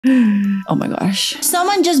Oh my gosh.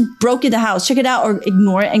 Someone just broke in the house. Check it out or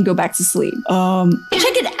ignore it and go back to sleep.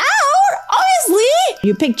 Check it out? Obviously.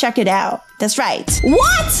 You pick check it out. That's right.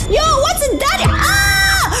 What? Yo, what's in that?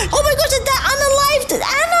 Ah! Oh my gosh, is that unalived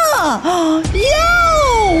Anna?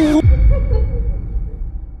 Yo!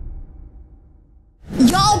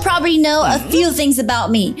 Y'all probably know a few things about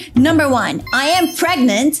me. Number 1, I am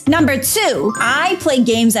pregnant. Number 2, I play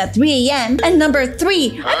games at 3 a.m. And number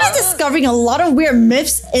 3, I've been discovering a lot of weird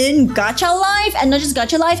myths in Gacha Life. And not just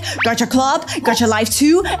Gacha Life, Gacha Club, Gacha Life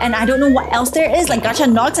 2, and I don't know what else there is, like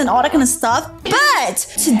Gacha Nox and all that kind of stuff. But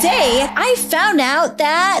today, I found out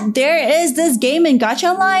that there is this game in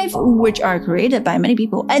Gacha Life which are created by many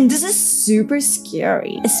people. And this is super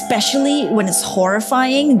scary, especially when it's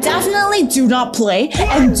horrifying. Definitely do not play.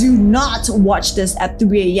 And do not watch this at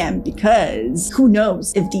 3 a.m. because who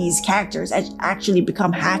knows if these characters actually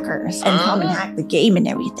become hackers and come and hack the game and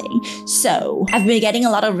everything. So I've been getting a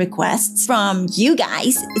lot of requests from you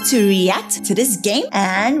guys to react to this game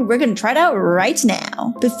and we're gonna try it out right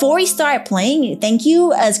now. Before we start playing, thank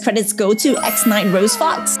you as credits go to X9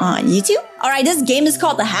 Rosefox on YouTube. Alright, this game is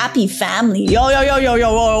called The Happy Family. Yo,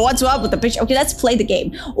 what's up with the picture? Okay, let's play the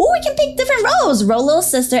game. Oh, we can pick different roles. Rolo's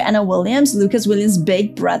sister, Anna Williams, Lucas Williams'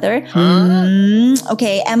 big brother.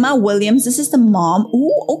 Okay, Emma Williams, this is the mom.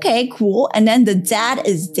 Ooh, okay, cool. And then the dad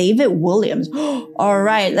is David Williams.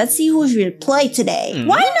 Alright, let's see who we play today.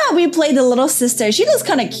 Why not we play the little sister? She looks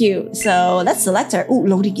kind of cute. So let's select her. Ooh,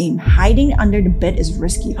 loading game. Hiding under the bed is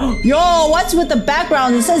risky. Yo, what's with the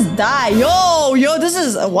background? It says die. Yo, this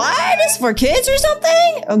is, what? This is for kids or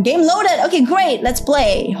something? Oh, game loaded. Okay, great. Let's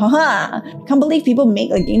play. Haha. Can't believe people make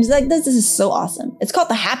like games like this. This is so awesome. It's called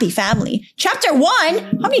The Happy Family. Chapter 1.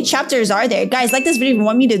 How many chapters are there? Guys, like this video if you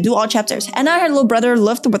want me to do all chapters. Anna and her little brother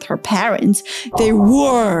lived with her parents. They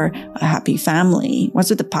were a happy family. What's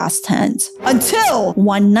with the past tense? Until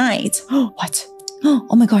one night. What?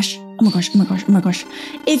 Oh my gosh. Oh my gosh.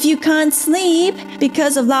 If you can't sleep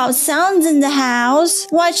because of loud sounds in the house,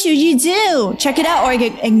 what should you do? Check it out or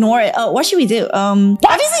ignore it. Oh, what should we do?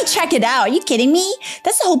 Obviously check it out. Are you kidding me?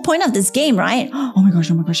 That's the whole point of this game, right? Oh my gosh,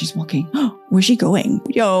 she's walking. Where's she going?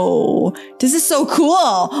 Yo, this is so cool.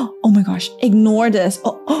 Oh my gosh, ignore this.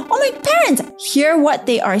 Oh, my parents. Hear what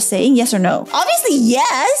they are saying, yes or no? Obviously,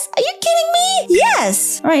 yes. Are you kidding me?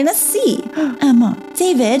 Yes. All right, let's see. Emma,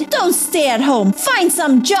 David, don't stay at home. Find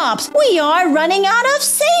some jobs. We are running out of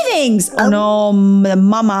savings. Oh no, the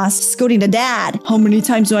mama's scolding the dad. How many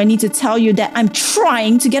times do I need to tell you that I'm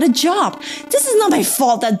trying to get a job? This is not my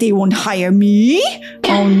fault that they won't hire me.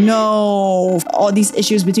 Oh no. All these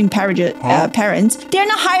issues between parents. They're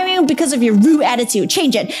not hiring you because of your rude attitude.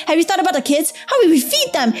 Change it. Have you thought about the kids? How will we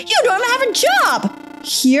feed them? You don't even have a job.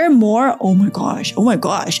 Hear more? Oh my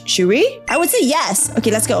gosh. Should we? I would say yes. Okay,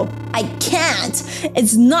 let's go. I can't.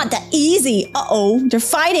 It's not that easy. Uh-oh, they're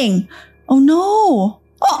fighting. Oh no.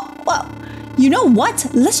 Oh, well, you know what?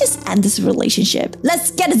 Let's just end this relationship. Let's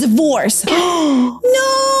get a divorce. No,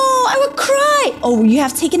 I would cry. Oh, you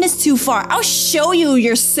have taken this too far. I'll show you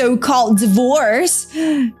your so-called divorce.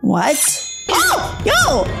 What? Oh,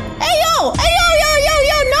 yo. Hey, yo. No. Hey,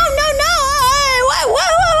 what?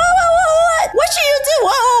 What should you do?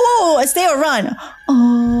 Whoa. Stay or run.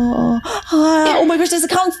 Oh my gosh, there's a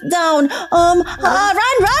countdown. Run,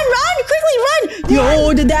 quickly run.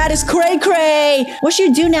 Yo, the dad is cray. What should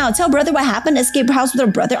you do now? Tell brother what happened? Escape house with her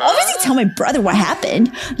brother? Obviously tell my brother what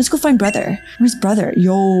happened. Let's go find brother. Where's brother?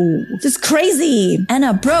 Yo, this is crazy.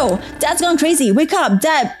 Anna, bro, dad's gone crazy. Wake up,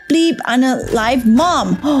 dad, bleep, Anna, live,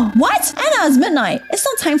 mom. What? Anna, it's midnight. It's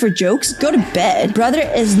not time for jokes. Go to bed. Brother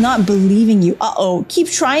is not believing you. Uh-oh. Keep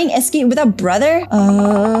trying, escape without brother?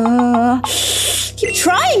 Keep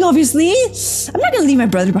trying, obviously. I'm not gonna leave my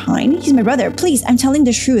brother behind. He's my brother. Please, I'm telling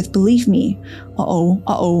the truth. Believe me.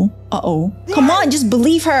 Uh-oh. Come on, just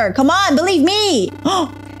believe her. Come on, believe me.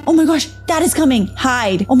 Oh my gosh, dad is coming.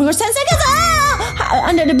 Hide. Oh my gosh, 10 seconds.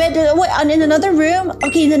 Under the bed. Wait, in another room?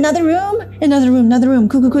 Okay, in another room? Another room.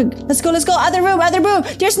 Quick. Let's go. Other room.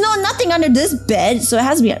 There's nothing under this bed, so it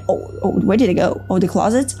has to be. Oh, where did it go? Oh, the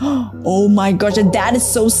closet? Oh my gosh, the dad is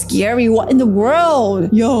so scary. What in the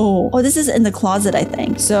world? Yo. Oh, this is in the closet, I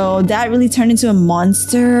think. So dad really turned into a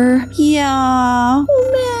monster. Yeah.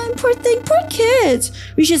 Oh man, poor thing, poor kids.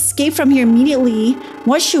 We should escape from here immediately.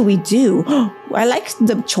 What should we do? I like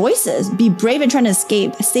the choices. Be brave and trying to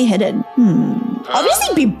escape. Stay hidden.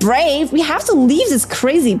 Obviously be brave. We have to leave this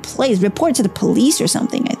crazy place. Report to the police or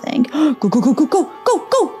something, I think. Go.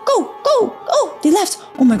 They left.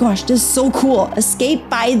 Oh my gosh, this is so cool. Escape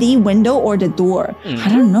by the window or the door. I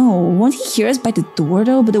don't know. Won't he hear us by the door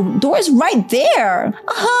though? But the door is right there.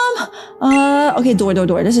 Okay, door.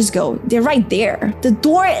 Let's just go. They're right there. The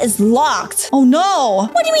door is locked. Oh no.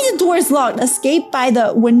 What do you mean the door is locked? Escape by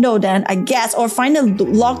the window then, I guess, or find the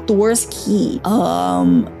locked door's key.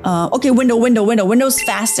 Okay, window. Window's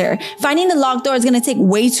faster. Finding the locked door is gonna take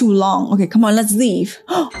way too long. Okay, come on, let's leave.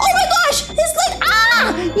 Oh my gosh, it's like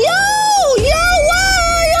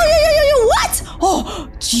what?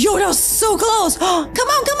 Yo, that was so close. Come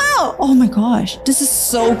out. Oh my gosh, this is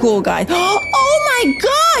so cool, guys. Oh my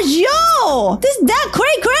gosh, yo, this is that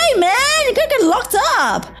cray, man. You're gonna get locked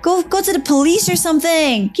up. Go to the police or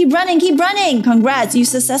something. Keep running. Congrats, you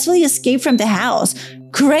successfully escaped from the house.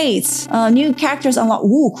 Great. New characters unlocked.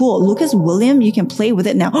 Ooh, cool. Lucas William, you can play with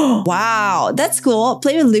it now. Wow, that's cool.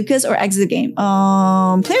 Play with Lucas or exit the game.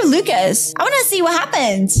 Play with Lucas. I want to see what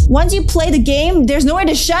happens. Once you play the game, there's nowhere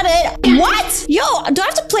to shut it. What? Yo, do I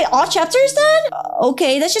have to play all chapters then?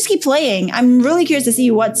 Okay, let's just keep playing. I'm really curious to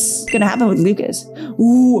see what's gonna happen with Lucas.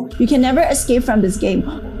 Ooh, you can never escape from this game.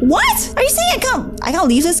 What? Are you saying I can't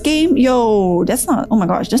leave this game? Yo, that's not, oh my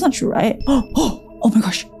gosh, that's not true, right? Oh my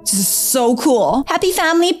gosh, this is so cool. Happy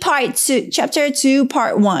Family Part 2, Chapter 2,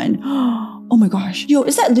 Part 1. Oh my gosh. Yo,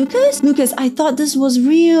 is that Lucas? Lucas, I thought this was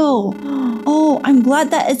real. Oh, I'm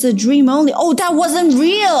glad that it's a dream only. Oh, that wasn't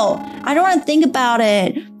real. I don't want to think about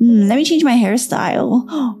it. Let me change my hairstyle.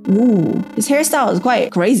 Ooh, his hairstyle is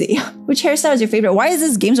quite crazy. Which hairstyle is your favorite? Why is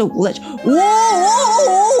this game so glitch?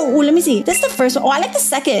 Whoa, let me see. This is the first one. Oh, I like the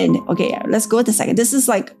second. Okay, let's go with the second. This is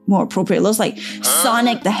like more appropriate. It looks like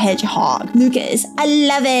Sonic the Hedgehog. Lucas, I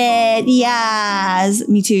love it. Yes,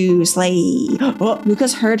 me too. Slay. Oh,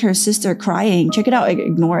 Lucas heard her sister crying. Check it out.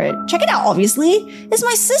 Ignore it. Check it out, obviously. It's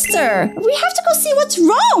my sister. We have to go see what's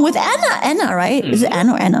wrong with Anna. Anna, right? Is it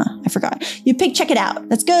Anna or Anna? I forgot. You pick, check it out.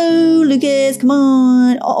 Let's go, Lucas. Come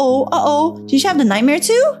on. Uh-oh. Did you have the nightmare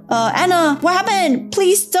too? Anna, what happened?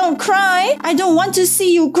 Please don't cry. I don't want to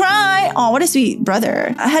see you cry. Oh, what a sweet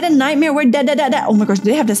brother. I had a nightmare where dad. Oh my gosh, do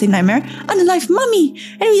they have the same nightmare? Unalive mommy.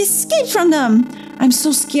 And we escaped from them. I'm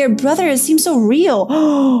so scared, brother. It seems so real.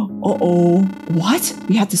 Uh-oh. What?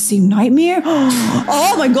 We had the same nightmare?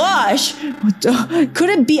 Oh my gosh. Could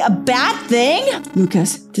it be a bad thing?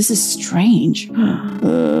 Lucas, this is strange.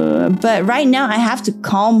 But right now I have to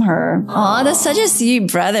calm her. Oh, that's such a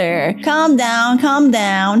sweet brother. Calm down.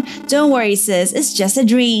 Don't worry, sis. It's just a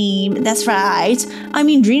dream. That's right. I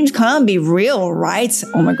mean, dreams can't be real, right?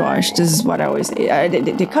 Oh my gosh, this is what I always say.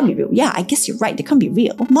 They can't be real. Yeah, I guess you're right. They can't be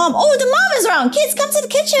real. Mom, oh, the mom is around. Kids, come to the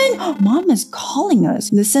kitchen. Mom is calling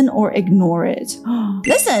us. Listen or ignore it.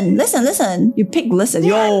 Listen. You pick listen.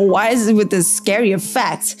 Yo, why is it with this scary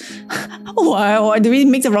effect? Why did we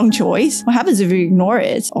make the wrong choice? What happens if we ignore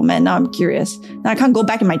it? Oh man, now I'm curious. Now I can't go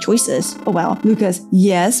back in my choices. Oh well. Lucas,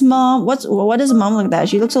 yes, mom. What does mom look like that?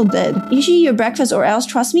 She looks so dead. You should eat your breakfast or else,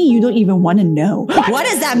 trust me, you don't even want to know. What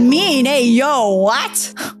does that mean? Hey, yo,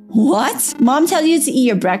 what? What? Mom tell you to eat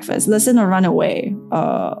your breakfast. Listen or run away.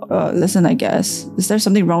 Listen, I guess. Is there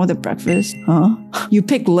something wrong with the breakfast? Huh? You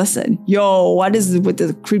pick listen. Yo, what is with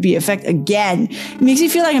the creepy effect again? It makes me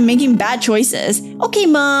feel like I'm making bad choices. Okay,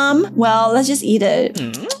 mom. Well, let's just eat it.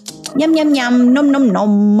 Yum,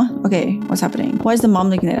 nom. Okay, what's happening? Why is the mom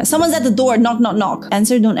looking at us? Someone's at the door. Knock.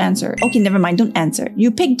 Answer, don't answer. Okay, never mind. Don't answer. You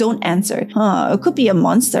pick don't answer. It could be a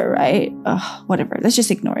monster, right? Whatever. Let's just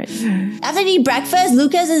ignore it. After they eat breakfast,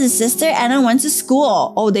 Lucas and his sister Anna went to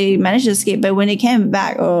school. Oh, they managed to escape, but when they came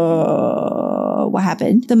back, what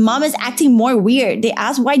happened? The mom is acting more weird. They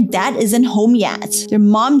asked why dad isn't home yet. Their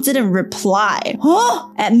mom didn't reply.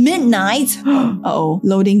 At midnight? Uh-oh,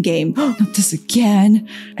 loading game. Not this again.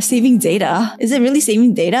 Saving data. Is it really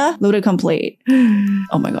saving data? Loaded complete.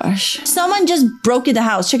 Oh my gosh. Someone just broke in the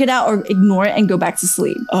house. Check it out or ignore it and go back to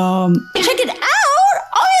sleep. Check it out?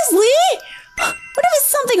 Obviously. What if it's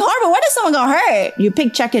something horrible? What if someone got hurt? You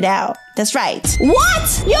pick check it out. That's right.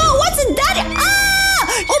 What? Yo, what's in that?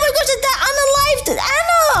 Oh my gosh, is that unalived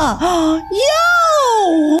Anna?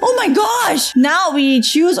 Yo! Oh my gosh. Now we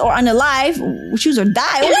choose or unalive. Choose or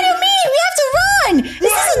die. What do you mean? We have to run. Is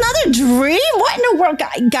this another dream? What in the world?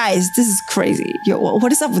 Guys, this is crazy. Yo,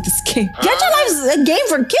 what is up with this game? GACHA Life is a game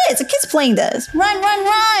for kids. The kids playing this. Run.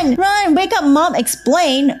 Wake up, mom.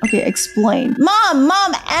 Explain. Okay, explain. Mom,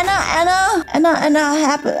 Anna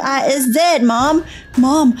is dead, mom.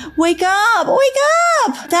 Mom, wake up.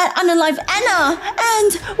 Dad unalive Anna.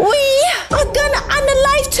 And we are gonna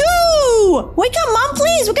unalive too. Wake up, Mom,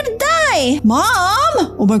 please. We're gonna die.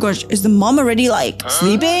 Mom? Oh my gosh. Is the mom already like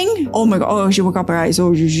sleeping? Oh my god. Oh, she woke up her eyes.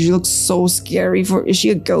 Oh, she looks so scary. Is she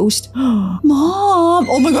a ghost? Mom.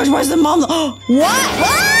 Oh my gosh. Why is the mom? What?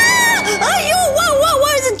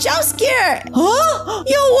 What is a jump scare? Huh?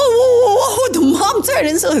 Yo, whoa. The mom turned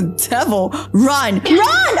into a devil. Run.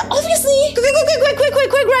 Obviously.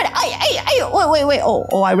 Quick, run. Wait.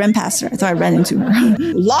 Oh, I ran past her. I thought I ran into her.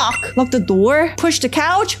 Lock the door. Push the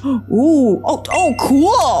couch. Ooh. Oh,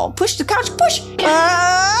 cool. Push the couch. Push.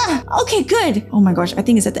 Okay, good. Oh my gosh. I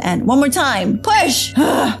think it's at the end. One more time. Push.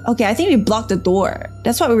 Okay, I think we blocked the door.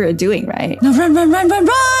 That's what we were doing, right? Now run.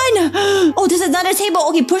 Oh, there's another table.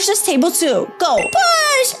 Okay, push this table too. Go.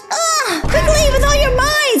 Push. Quickly with all your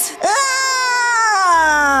might.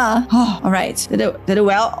 All right. Did it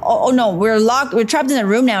well? Oh no, we're locked. We're trapped in a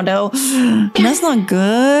room now though. That's not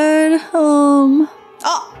good. Oh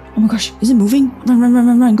my gosh, is it moving?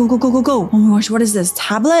 Run. Go. Oh my gosh, what is this?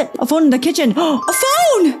 Tablet? A phone in the kitchen. A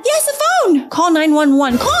phone! Yes, a phone! Call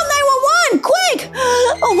 911. Quick!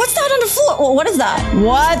 Oh, what's that on the floor? Oh, what is that?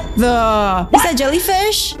 What the? Is that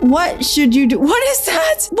jellyfish? What should you do? What is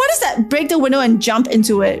that? Break the window and jump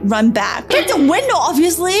into it. Run back. Break the window,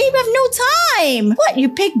 obviously. We have no time. What? You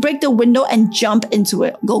break the window and jump into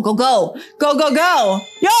it. Go. Go.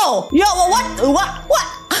 Yo, what?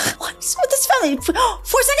 What's with this family? 4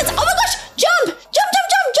 seconds. Oh my gosh! Jump!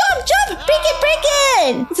 Break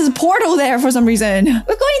it! This is a portal there for some reason. We're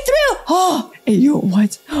going through. Oh, hey, yo,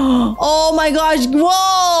 what? Oh my gosh!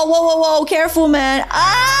 Whoa! Careful, man!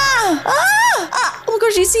 Oh my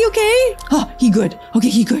gosh, is he okay? Oh, he good. Okay,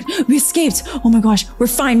 he good. We escaped. Oh my gosh, we're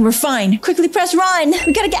fine. Quickly press run.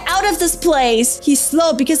 We gotta get out of this place. He's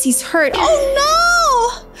slow because he's hurt. Oh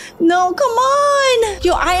no! No, come on.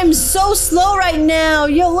 Yo, I am so slow right now.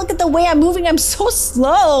 Yo, look at the way I'm moving. I'm so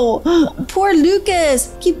slow. Poor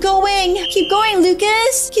Lucas. Keep going,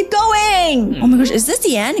 Lucas. Keep going. Oh my gosh, is this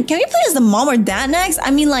the end? Can we play as the mom or dad next?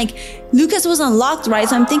 I mean, like, Lucas was unlocked, right?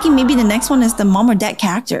 So I'm thinking maybe the next one is the mom or dad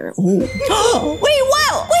character. Oh. Wait,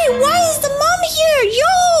 what? Why is the mom here?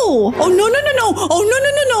 Yo. Oh, no.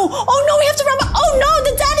 Oh no, we have to run. Oh no,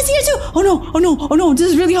 the dad is here too. Oh no, this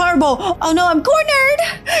is really horrible. Oh no, I'm cornered.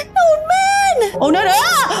 No, man. Oh no.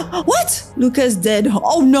 What? Lucas did.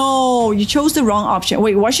 Oh no, you chose the wrong option.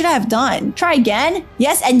 Wait, what should I have done? Try again?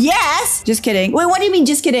 Yes and yes. Just kidding. Wait, what do you mean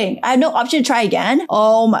just kidding? I have no option to try again?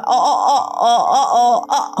 Oh my.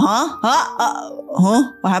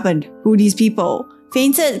 Huh? What happened? Who are these people?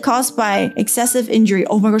 Fainted caused by excessive injury.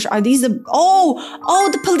 Oh my gosh, are these the... Oh,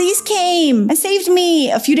 the police came and saved me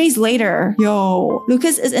a few days later. Yo,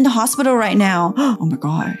 Lucas is in the hospital right now. Oh my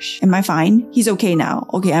gosh. Am I fine? He's okay now.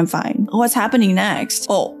 Okay, I'm fine. What's happening next?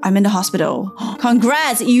 Oh, I'm in the hospital.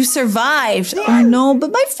 Congrats, you survived. Oh no,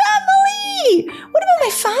 but my family. What about my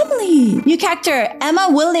family? New character, Emma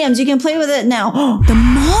Williams. You can play with it now. The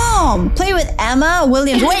mom. Play with Emma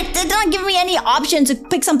Williams. Wait, they don't give me any option to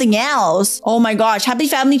pick something else. Oh my gosh. Happy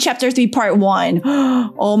Family Chapter 3 Part 1.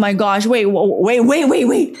 Oh my gosh. Wait. Oh,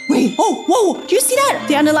 whoa. Do you see that?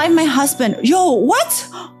 They unalived my husband. Yo, what?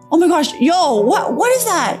 Oh my gosh. Yo, what is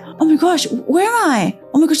that? Oh my gosh. Where am I?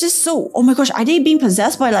 Oh my gosh, this is so... Oh my gosh, are they being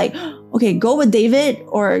possessed by like... Okay, go with David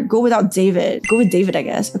or go without David? Go with David, I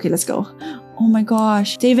guess. Okay, let's go. Oh my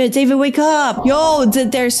gosh. David, wake up. Yo,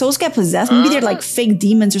 they're so scared possessed. Maybe they're like fake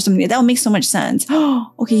demons or something. That would make so much sense.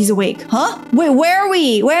 Okay, he's awake. Huh? Wait, where are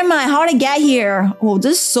we? Where am I? How did I get here? Oh,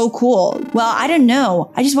 this is so cool. Well, I don't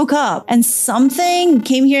know. I just woke up and something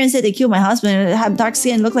came here and said they killed my husband. It had dark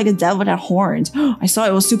skin, looked like a devil that had horns. I saw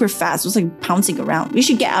it was super fast. It was like pouncing around. We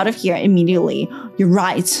should get out of here immediately. You're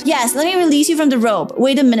right. Yes, let me release you from the rope.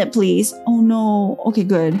 Wait a minute, please. Oh no. Okay,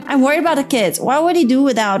 good. I'm worried about the kids. What would they do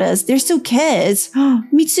without us? They're still kids.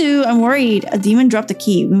 Me too. I'm worried. A demon dropped the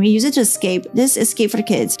key. We may use it to escape. This escape for the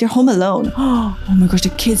kids. They're home alone. Oh my gosh, the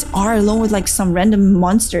kids are alone with like some random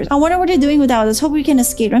monsters. I wonder what they're doing without us. Hope we can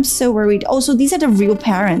escape. I'm so worried. Oh, so these are the real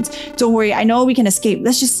parents. Don't worry. I know we can escape.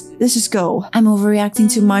 Let's just go. I'm overreacting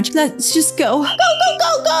too much. Let's just go.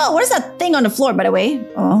 Go. What is that thing on the floor, by the way?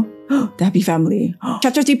 Oh. The Happy Family.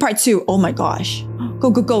 Chapter 3 Part 2. Oh my gosh.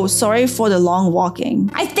 Go. Sorry for the long walking.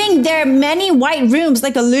 I think there are many white rooms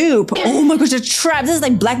like a loop. Oh my gosh, a trap. This is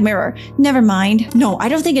like Black Mirror. Never mind. No, I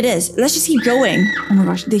don't think it is. Let's just keep going. Oh my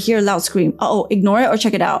gosh, they hear a loud scream. Uh-oh, ignore it or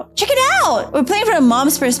check it out. Check it out! We're playing from a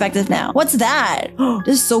mom's perspective now. What's that?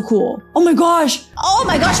 This is so cool. Oh my gosh,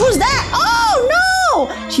 who's that? Oh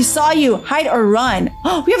no! She saw you. Hide or run.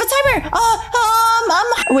 We have a timer.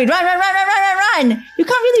 Wait, run. You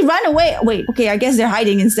can't really run away. Wait, okay, I guess they're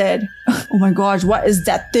hiding instead. Oh my gosh, what is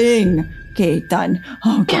that thing? Okay, done.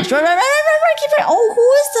 Oh gosh. Right. Keep right. Oh, who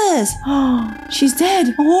is this? Oh, she's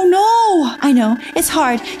dead. Oh no. I know. It's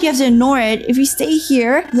hard. You have to ignore it. If we stay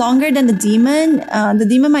here longer than the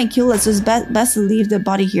demon might kill us. So it's best to leave the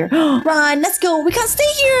body here. Run. Let's go. We can't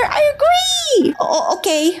stay here. I agree. Oh,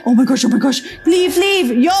 okay. Oh my gosh. Leave.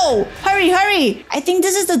 Yo, hurry. I think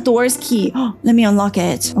this is the door's key. Let me unlock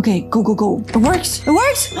it. Okay, go. It works.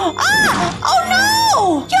 Ah! Oh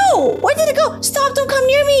no! Yo, where did it go? Stop, don't come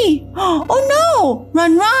near me. Oh no!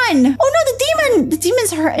 Run. Oh no, the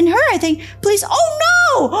demon's in her, I think. Please, oh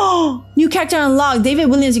no! New character unlocked. David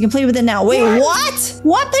Williams, you can play with it now. Wait, what?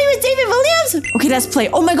 What? Play with David Williams? Okay, let's play.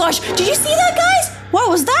 Oh my gosh, did you see that, guys? What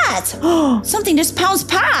was that? Something just pounced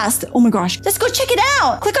past. Oh my gosh. Let's go check it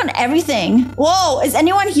out. Click on everything. Whoa, is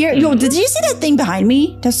anyone here? Yo, did you see that thing behind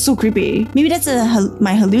me? That's so creepy. Maybe that's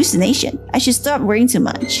my hallucination. I should stop worrying too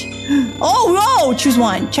much. Oh, no. Choose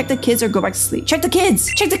one. Check the kids or go back to sleep. Check the kids.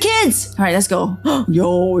 All right, let's go.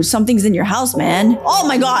 Yo, something's in your house, man. Oh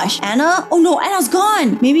my gosh. Anna? Oh no, Anna's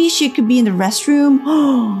gone. Maybe she could be in the restroom.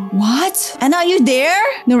 What? Anna, are you there?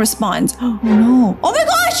 No response. Oh no. Oh my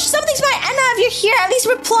gosh, something's by Anna. If you're here, at least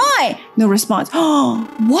reply. No response.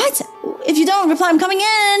 What? If you don't reply, I'm coming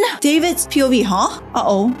in. David's POV, huh?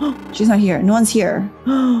 Uh-oh. She's not here. No one's here.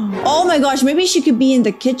 Oh my gosh, maybe she could be in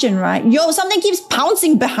the kitchen, right? Yo, something keeps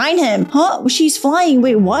pouncing behind him. Huh? She's flying.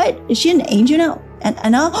 Wait, what? Is she an angel now? And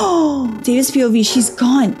Anna? David's POV, she's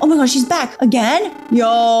gone. Oh my gosh, she's back again?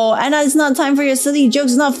 Yo, Anna, it's not time for your silly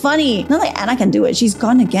jokes. It's not funny. Not like Anna can do it. She's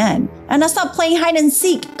gone again. Anna, stop playing hide and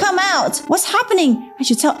seek. Come out. What's happening? I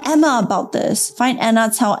should tell Emma about this. Find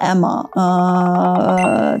Anna, tell Emma.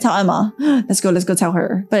 Tell Emma. Let's go tell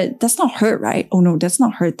her. But that's not her, right? Oh no, that's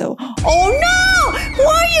not her though. Oh no! Who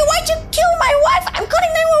are you? Why'd you kill my wife? I'm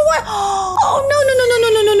calling 911. Oh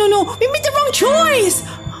no. We made the wrong choice.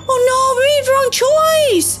 Oh no, we made the wrong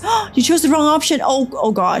choice. You chose the wrong option.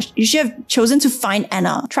 Oh gosh. You should have chosen to find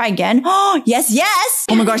Anna. Try again. Oh, yes.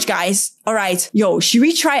 Oh my gosh, guys. All right. Yo, should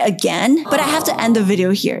we try again? But I have to end the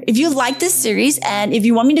video here. If you like this series and if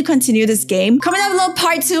you want me to continue this game, comment down below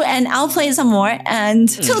part 2 and I'll play some more. And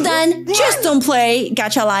till then, just don't play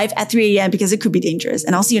Gacha Live at 3 a.m. because it could be dangerous.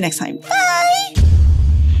 And I'll see you next time. Bye.